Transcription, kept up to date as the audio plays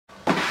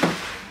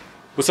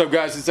What's up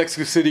guys, it's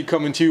Exclucity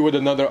coming to you with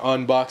another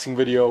unboxing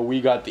video. We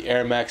got the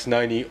Air Max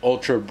 90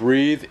 Ultra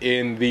Breathe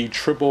in the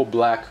triple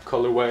black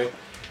colorway.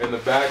 In the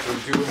back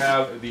we do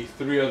have the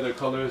three other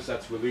colors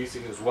that's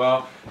releasing as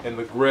well, in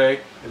the gray,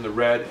 in the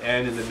red,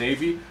 and in the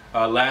navy.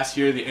 Last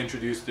year they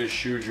introduced this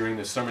shoe during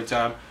the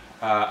summertime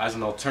as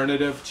an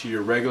alternative to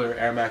your regular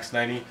Air Max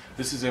 90.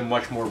 This is a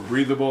much more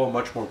breathable,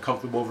 much more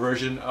comfortable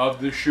version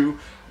of the shoe.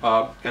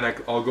 And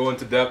I'll go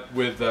into depth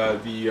with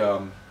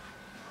the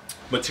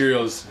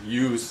materials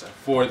used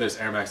for this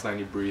Air Max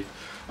 90 Breathe.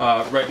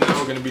 Right now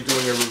we're going to be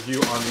doing a review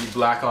on the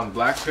black on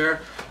black pair.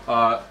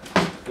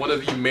 One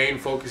of the main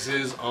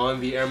focuses on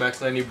the Air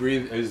Max 90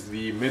 Breathe is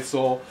the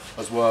midsole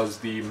as well as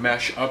the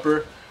mesh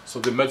upper.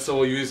 So the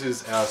midsole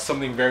uses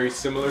something very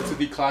similar to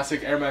the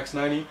classic Air Max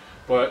 90,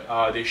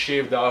 but they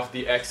shaved off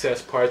the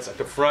excess parts at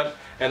the front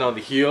and on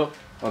the heel,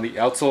 on the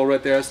outsole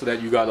right there, so that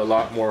you got a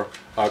lot more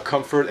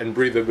comfort and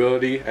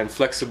breathability and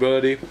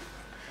flexibility.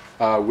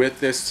 With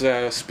this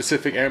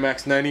specific Air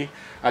Max 90.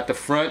 At the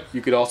front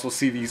you could also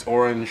see these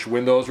orange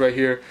windows right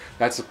here.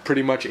 That's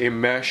pretty much a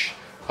mesh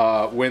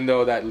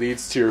window that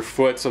leads to your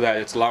foot so that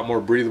it's a lot more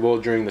breathable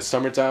during the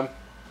summertime.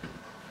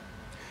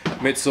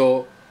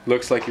 Midsole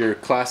looks like your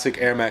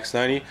classic Air Max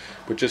 90,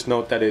 but just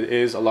note that it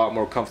is a lot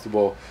more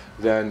comfortable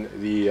than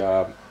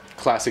the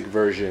classic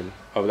version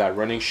of that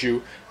running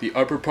shoe. The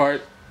upper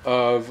part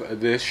of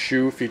this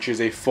shoe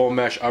features a full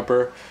mesh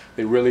upper.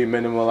 They really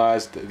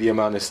minimalized the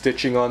amount of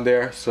stitching on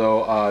there,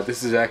 so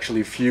this is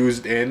actually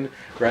fused in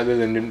rather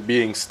than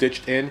being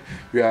stitched in.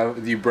 You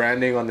have the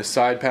branding on the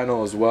side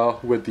panel as well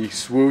with the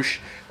swoosh,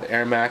 the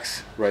Air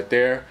Max right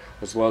there,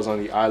 as well as on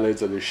the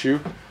eyelids of the shoe.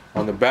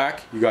 On the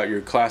back you got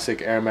your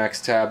classic Air Max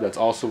tab that's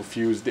also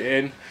fused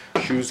in.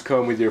 Shoes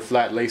come with your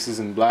flat laces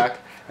in black,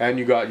 and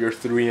you got your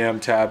 3M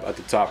tab at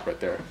the top right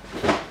there.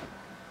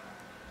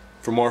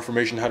 For more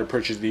information on how to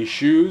purchase these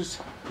shoes,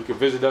 you can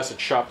visit us at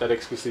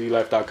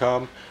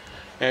shop.exclucitylife.com.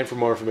 And for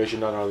more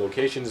information on our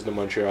locations in the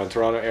Montreal and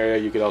Toronto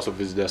area, you can also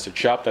visit us at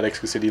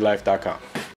shop.exclucitylife.com.